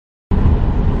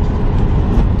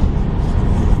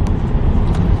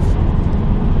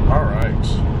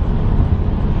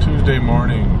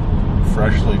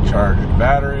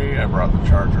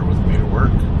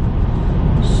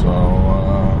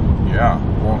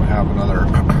have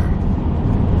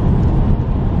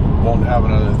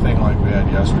another thing like we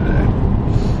had yesterday.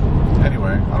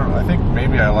 Anyway, I don't know. I think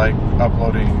maybe I like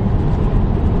uploading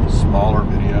smaller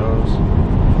videos.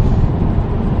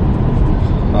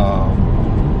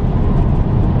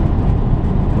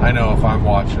 I know if I'm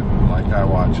watching, like I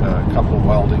watch a couple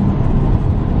welding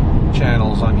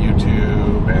channels on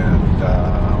YouTube and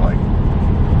like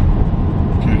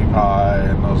PewDiePie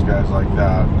and those guys like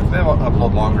that. And if they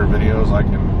upload longer videos, I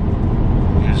can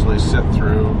usually sit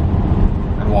through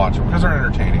and watch them because they're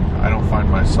entertaining. I don't find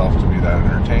myself to be that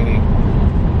entertaining.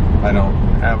 I don't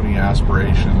have any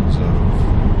aspirations of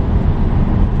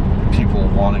people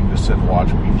wanting to sit and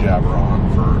watch me jabber on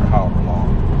for however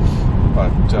long.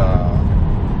 But,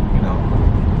 you know,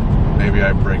 maybe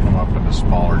I break them up into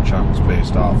smaller chunks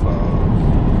based off of,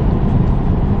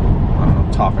 I don't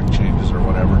know, topic changes or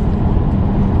whatever.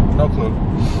 No clue.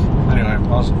 Anyway,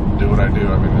 I'll just do what I do.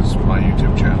 I mean, it's my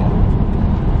YouTube channel.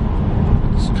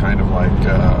 It's kind of like,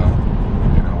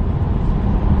 you know,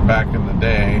 back in the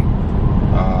day,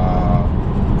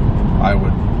 I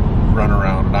would run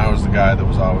around, and I was the guy that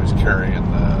was always carrying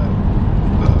the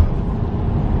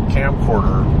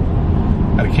camcorder.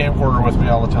 I had a camcorder with me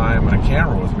all the time and a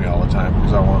camera with me all the time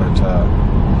because I wanted to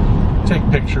take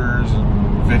pictures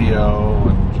and video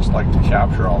and just like to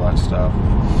capture all that stuff.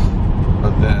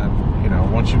 But then, you know,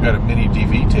 once you've got a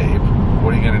MiniDV tape,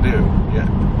 what are you going to do? Yeah.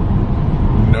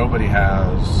 Nobody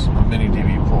has a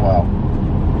MiniDV pull-out.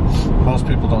 Most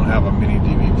people don't have a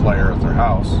MiniDV player at their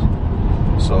house,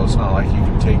 so it's not like you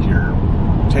can take your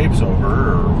tapes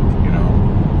over or, you know,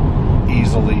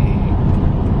 easily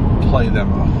play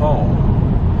them at home.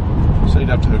 So you'd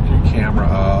have to hook your camera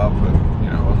up, and, you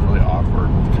know, it was really awkward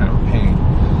and kind of a pain.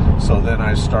 So then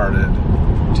I started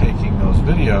taking those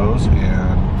videos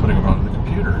and putting them onto the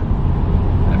computer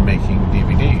and making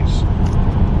DVDs.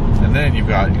 And then you've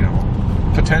got, you know,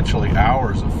 potentially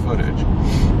hours of footage.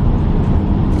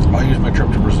 I'll use my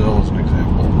trip to Brazil as an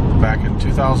example. Back in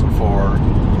 2004,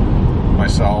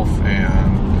 myself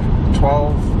and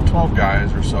 12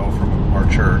 guys or so from our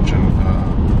church and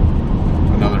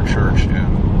another church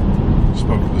in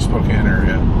the Spokane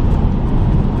area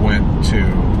went to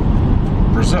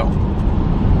Brazil.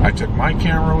 I took my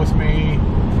camera with me,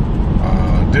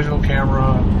 digital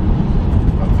camera,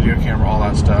 video camera, all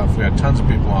that stuff. We had tons of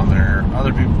people on there.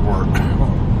 Other people were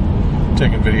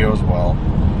taking video as well.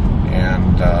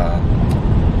 And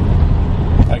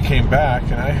I came back,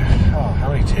 and how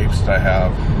many tapes did I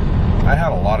have? I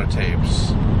had a lot of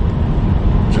tapes,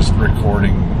 just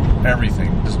recording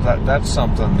everything. That's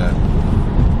something that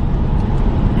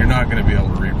you're not going to be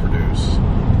able to reproduce.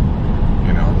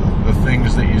 You know, the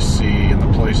things that you see and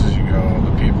the places you go,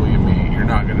 the people you meet, you're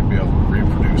not going to be able to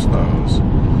reproduce those.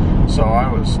 So I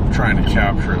was trying to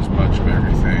capture as much of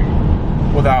everything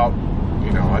without,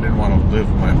 you know, I didn't want to live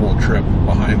my whole trip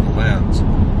behind the lens,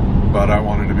 but I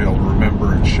wanted to be able to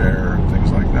remember and share and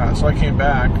things like that. So I came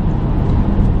back,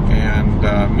 and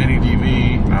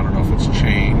MiniDV, I don't know if it's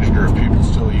changed or if people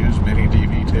still use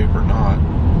MiniDV tape or not,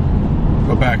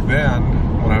 but back then,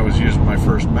 when I was using my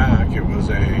first Mac, it was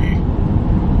the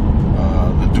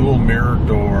dual mirror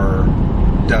door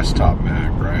desktop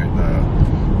Mac, right? The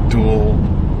dual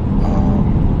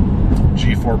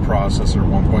G4 processor,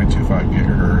 1.25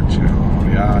 gigahertz, you know,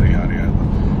 yada, yada, yada.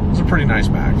 It was a pretty nice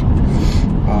Mac.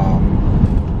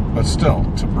 But still,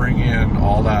 to bring in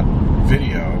all that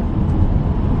video,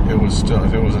 it was still,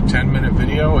 if it was a 10-minute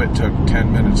video, it took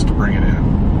 10 minutes to bring it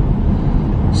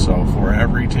in. So for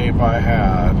every tape I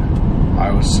had,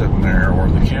 I was sitting there, or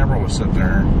the camera was sitting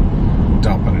there,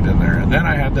 dumping it in there. And then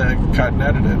I had to cut and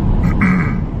edit it.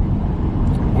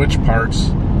 Which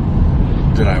parts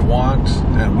did I want,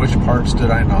 and which parts did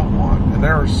I not want? And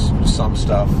there was some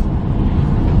stuff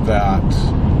that,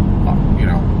 you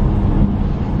know,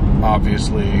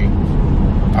 obviously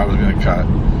I was going to cut.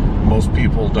 Most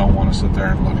people don't want to sit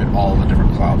there and look at all the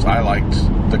different clouds. I liked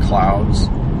the clouds,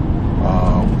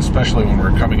 especially when we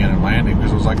were coming in and landing,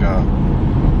 because it was like a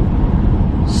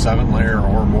 7-layer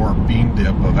or more beam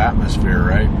dip of atmosphere,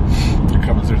 right? You're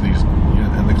coming through these, you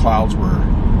know, and the clouds were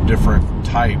different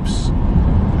types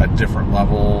at different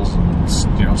levels, and,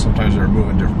 you know, sometimes they were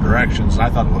moving different directions, and I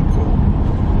thought it looked cool.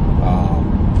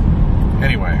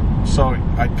 Anyway, so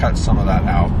I cut some of that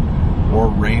out. Or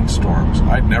rainstorms.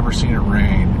 I'd never seen it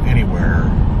rain anywhere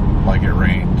like it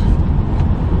rained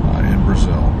in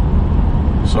Brazil.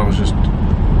 So it was just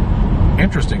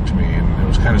interesting to me, and it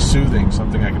was kind of soothing,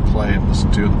 something I could play and listen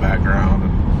to in the background,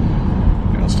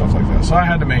 and, you know, stuff like that. So I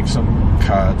had to make some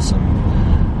cuts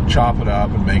and chop it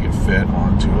up and make it fit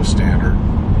onto a standard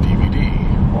DVD.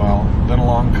 Well, then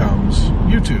along comes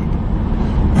YouTube.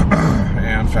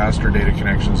 And faster data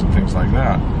connections and things like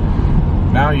that.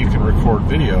 Now you can record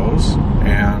videos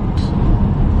and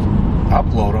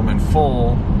upload them in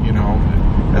full, you know,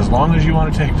 as long as you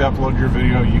want to take to upload your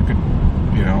video, you could,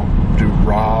 you know, do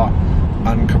raw,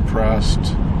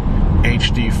 uncompressed,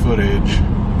 HD footage,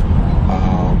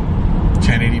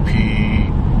 1080p,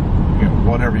 you know,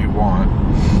 whatever you want.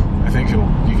 I think you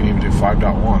can even do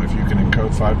 5.1. If you can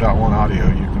encode 5.1 audio,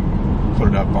 you can put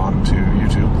it up onto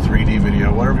YouTube, 3D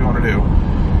video, whatever you want to do.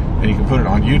 And you can put it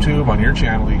on YouTube, on your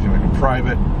channel. You can make it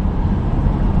private,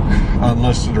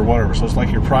 unlisted, or whatever. So it's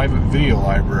like your private video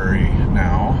library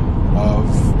now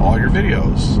of all your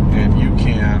videos. And you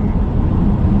can,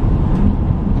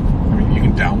 I mean, you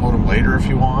can download them later if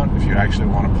you want, if you actually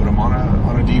want to put them on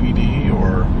a DVD,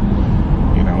 or,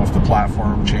 you know, if the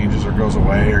platform changes or goes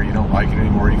away, or you don't like it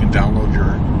anymore, you can download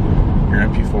your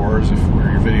MP4s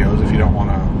or your videos if you don't want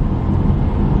to,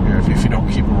 you know, if you don't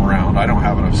keep them around. I don't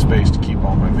have enough space to keep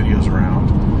all my videos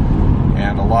around,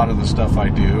 and a lot of the stuff I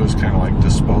do is kind of like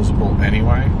disposable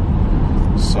anyway,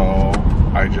 so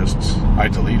I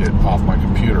delete it off my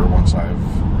computer once I've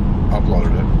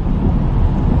uploaded it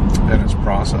and it's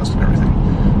processed and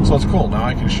everything. So it's cool. Now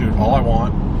I can shoot all I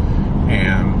want,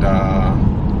 and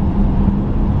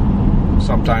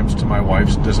sometimes to my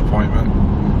wife's disappointment,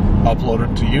 upload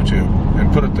it to YouTube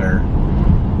and put it there.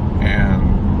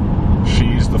 And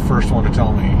she's the first one to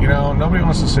tell me, you know, nobody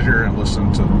wants to sit here and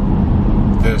listen to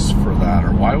this for that,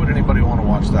 or why would anybody want to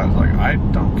watch that? It's like, I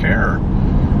don't care.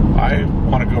 I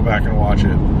want to go back and watch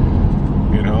it,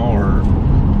 you know, or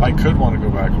I could want to go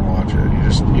back and watch it.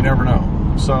 You never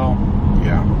know. So,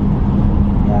 yeah,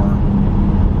 more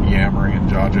yammering and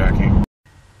jaw-jacking.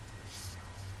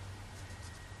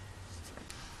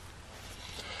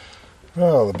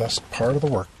 Oh, the best part of the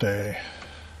workday.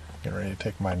 Getting ready to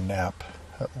take my nap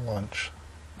at lunch.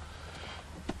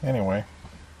 Anyway,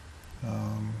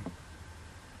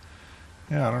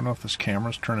 yeah, I don't know if this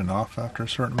camera's turning off after a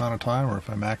certain amount of time, or if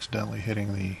I'm accidentally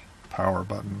hitting the power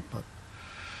button, but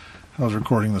I was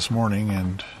recording this morning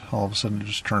and all of a sudden it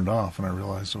just turned off and I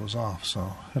realized it was off,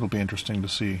 so it'll be interesting to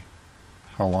see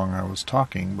how long I was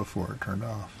talking before it turned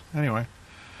off. Anyway,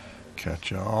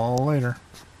 catch y'all later.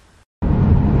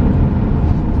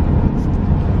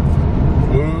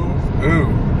 Woo-hoo!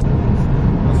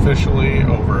 Officially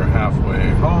over halfway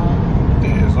home.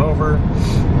 Day is over.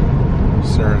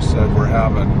 Sarah said we're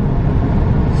having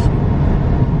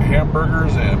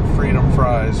hamburgers and freedom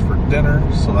fries for dinner,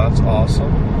 so that's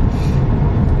awesome.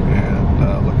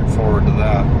 And looking forward to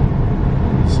that.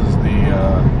 This is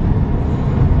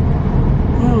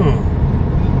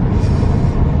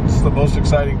it's the most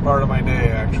exciting part of my day,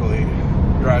 actually,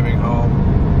 driving home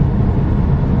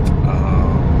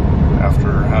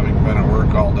after having been at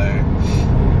work all day.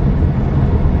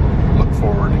 Look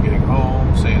forward to getting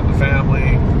home, seeing the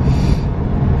family,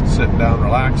 sitting down,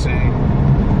 relaxing.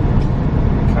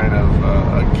 Kind of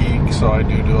a geek, so I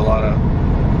do a lot of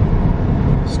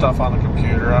stuff on the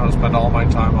computer. I don't spend all my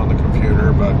time on the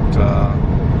computer, but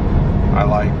I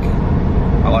like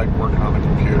working on the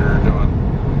computer, doing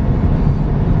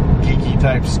geeky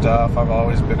type stuff. I've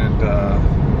always been into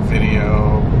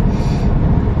video,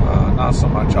 not so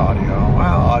much audio.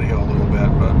 Well, audio a little bit,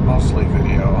 but mostly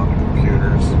video on the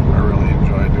computers. I really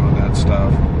enjoy doing that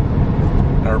stuff.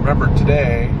 I remember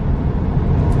today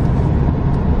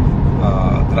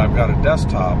that I've got a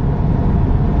desktop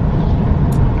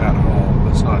at home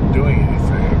that's not doing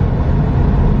anything.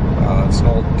 It's an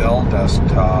old Dell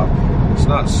desktop. It's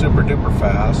not super duper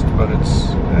fast, but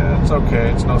it's okay.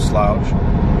 It's no slouch.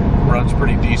 Runs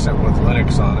pretty decent with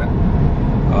Linux on it.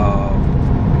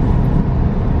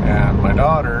 And my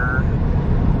daughter,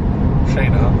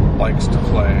 Shayna, likes to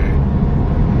play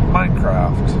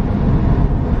Minecraft.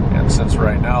 And since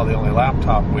right now the only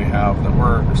laptop we have that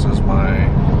works is my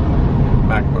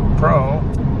MacBook Pro,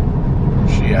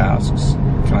 she asks,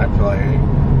 can I play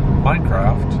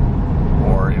Minecraft?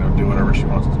 Or, you know, do whatever she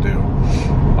wants to do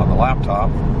on the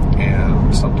laptop.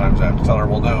 And sometimes I have to tell her,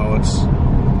 well, no, it's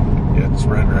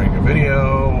rendering a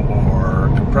video, or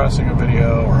compressing a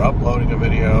video, or uploading a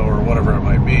video, or whatever it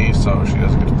might be, so she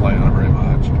doesn't get to play on it very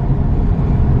much.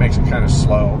 Makes it kind of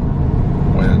slow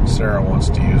when Sarah wants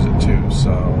to use it too.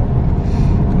 So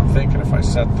I'm thinking if I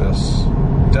set this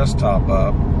desktop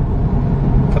up,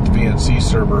 put the VNC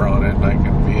server on it, and I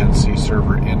can VNC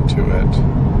server into it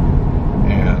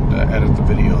and edit the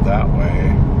video that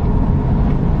way,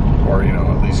 or, you know,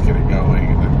 at least get it going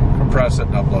and then compress it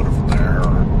and upload it from there,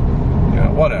 or, you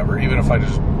know, whatever. Even if I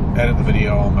just edit the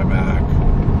video on my Mac,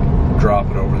 drop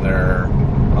it over there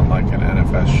on like an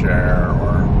NFS share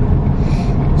or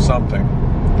something,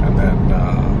 and then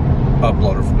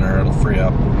upload it from there, it'll free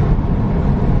up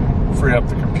free up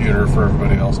the computer for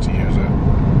everybody else to use it.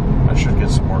 I should get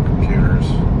some more computers.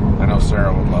 I know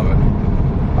Sarah would love it.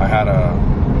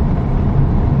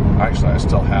 Actually I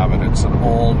still have it. It's an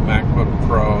old MacBook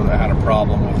Pro that had a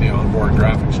problem with the onboard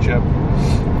graphics chip.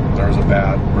 There was a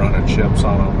bad run of chips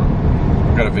on them.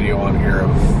 I've got a video on here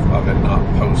of it not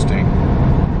posting.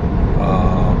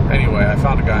 Anyway, I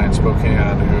found a guy in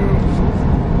Spokane who,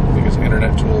 I think it's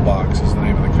Internet Toolbox is the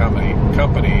name of the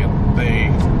company, and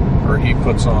he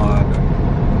puts on,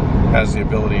 has the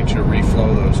ability to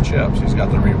reflow those chips. He's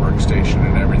got the rework station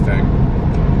and everything.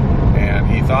 And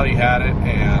he thought he had it,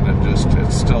 and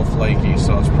it's still flaky,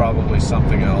 so it's probably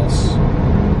something else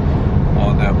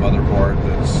on that motherboard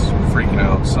that's freaking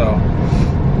out. So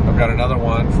I've got another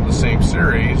one from the same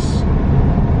series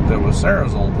that was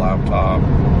Sarah's old laptop,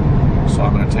 so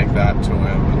I'm going to take that to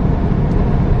him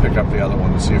and pick up the other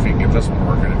one to see if he can get this one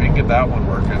working. If he can get that one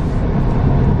working,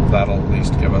 that'll at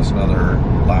least give us another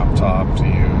laptop to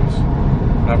use.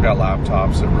 And I've got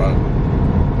laptops that run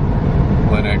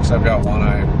Linux. I've got one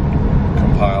I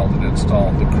compiled and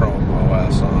installed the Chrome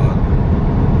OS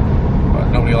on, but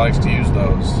nobody likes to use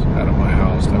those out of my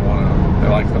house. They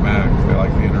like the Mac, they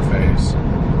like the interface,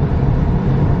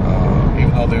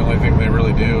 even though the only thing they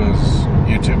really do is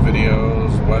YouTube videos,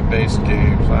 web-based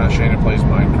games. Shayna plays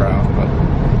Minecraft, but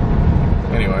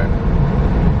anyway,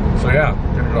 so yeah,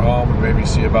 I'm gonna go home and maybe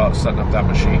see about setting up that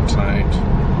machine tonight,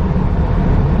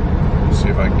 see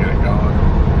if I can get it going.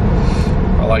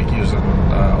 I like using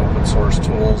open source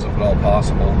tools if at all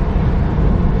possible,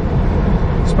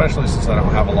 especially since I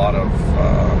don't have a lot of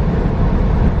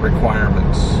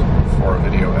requirements for a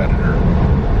video editor.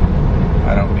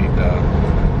 I don't need to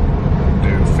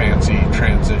do fancy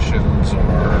transitions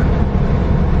or,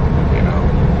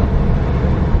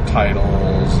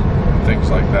 titles and things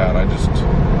like that. I'm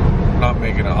not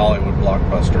making a Hollywood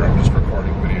blockbuster. I'm just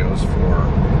recording videos for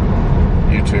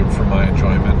YouTube for my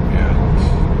enjoyment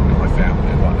and my family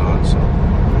and whatnot, so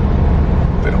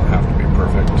they don't have to be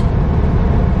perfect.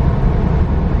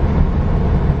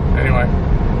 Anyway,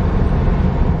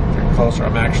 getting closer.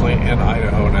 I'm actually in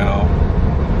Idaho now,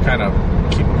 kind of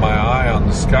keeping my eye on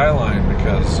the skyline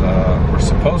because we're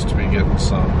supposed to be getting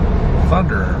some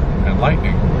thunder and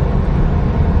lightning.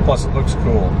 Plus it looks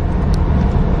cool.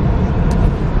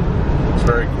 It's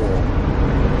very cool.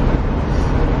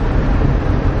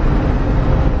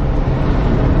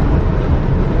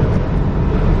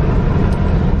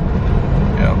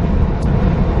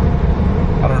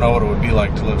 I don't know what it would be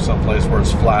like to live someplace where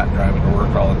it's flat driving to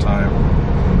work all the time.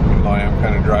 Even though I am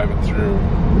kind of driving through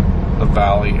the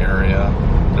valley area.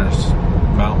 There's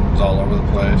mountains all over the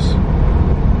place.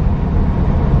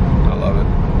 I love it.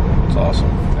 It's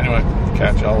awesome. Anyway,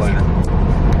 catch y'all later.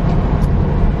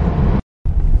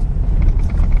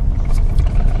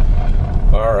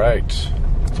 Alright,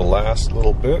 the last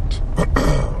little bit.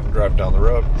 Drive down the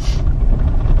road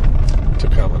to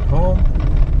coming home.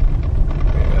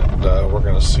 And we're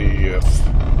going to see if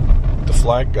the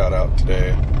flag got out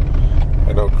today.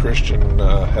 I know Christian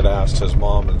had asked his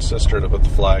mom and sister to put the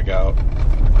flag out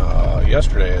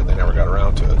yesterday, and they never got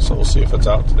around to it. So we'll see if it's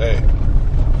out today.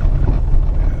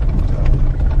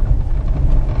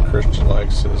 And Christian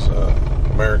likes his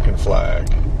American flag.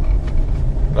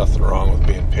 Nothing wrong with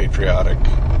being patriotic.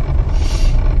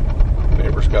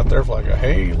 Neighbors got their flag out.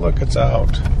 Hey, look, it's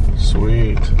out.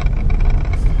 Sweet.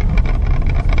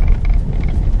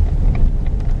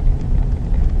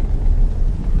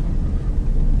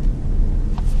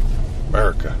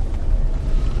 America.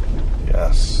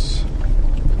 Yes.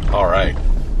 Alright.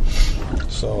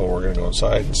 So we're going to go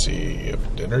inside and see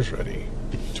if dinner's ready.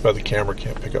 Too bad the camera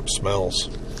can't pick up smells.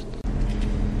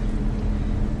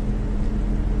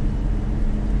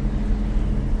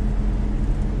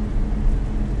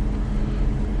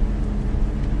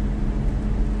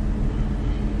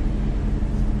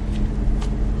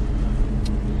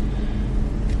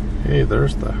 Hey,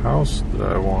 there's the house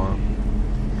that I want.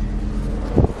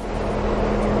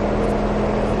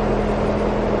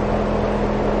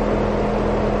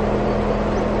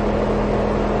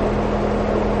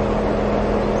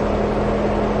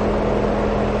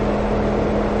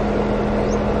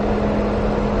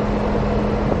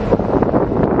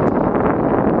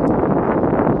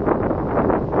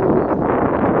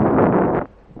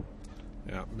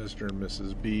 Mr. and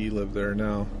Mrs. B live there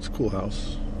now. It's a cool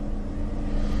house.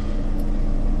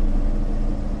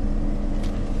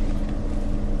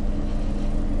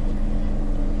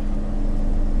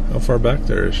 How far back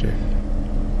there is she?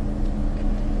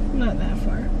 Not that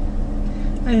far.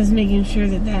 I was making sure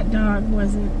that that dog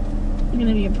wasn't going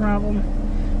to be a problem.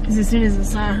 Because as soon as I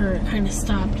saw her, it kind of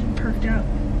stopped and perked up.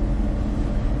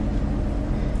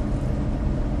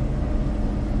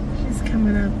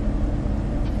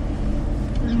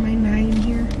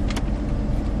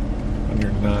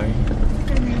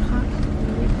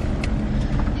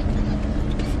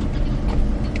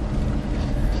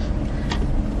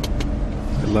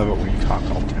 love it when you talk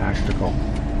all tactical.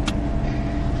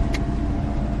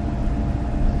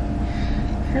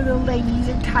 Her little ladies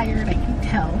are tired, I can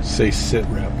tell. Say sit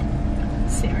rep.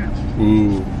 Sit rep.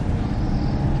 Ooh.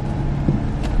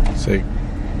 Say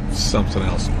something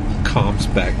else. Com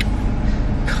spec.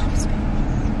 Com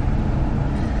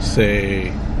spec.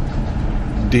 Say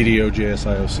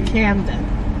DDOJSIOC. Okay, I'm done.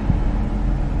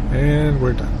 And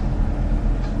we're done.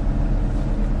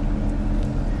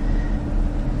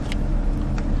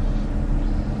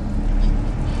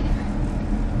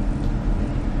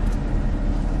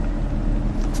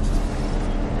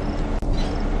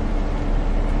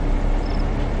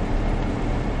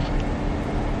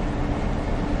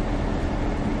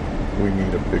 We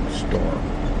need a big storm.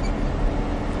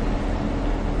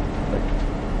 Like,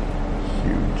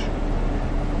 huge.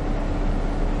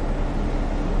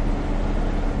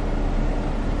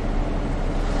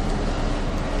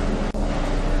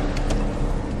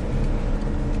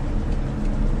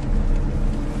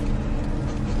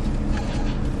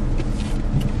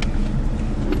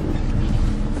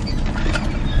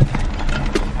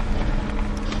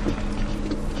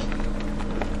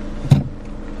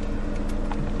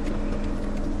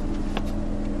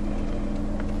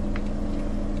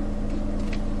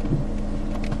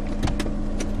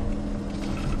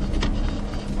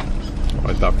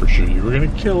 I thought for sure you were gonna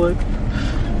kill it.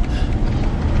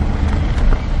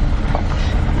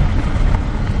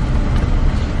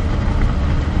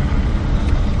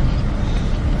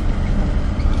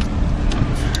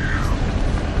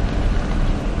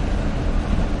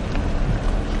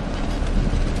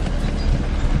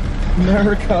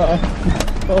 America!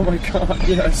 Oh my god,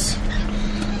 yes.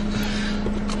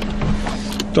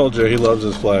 Told you he loves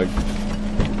his flag.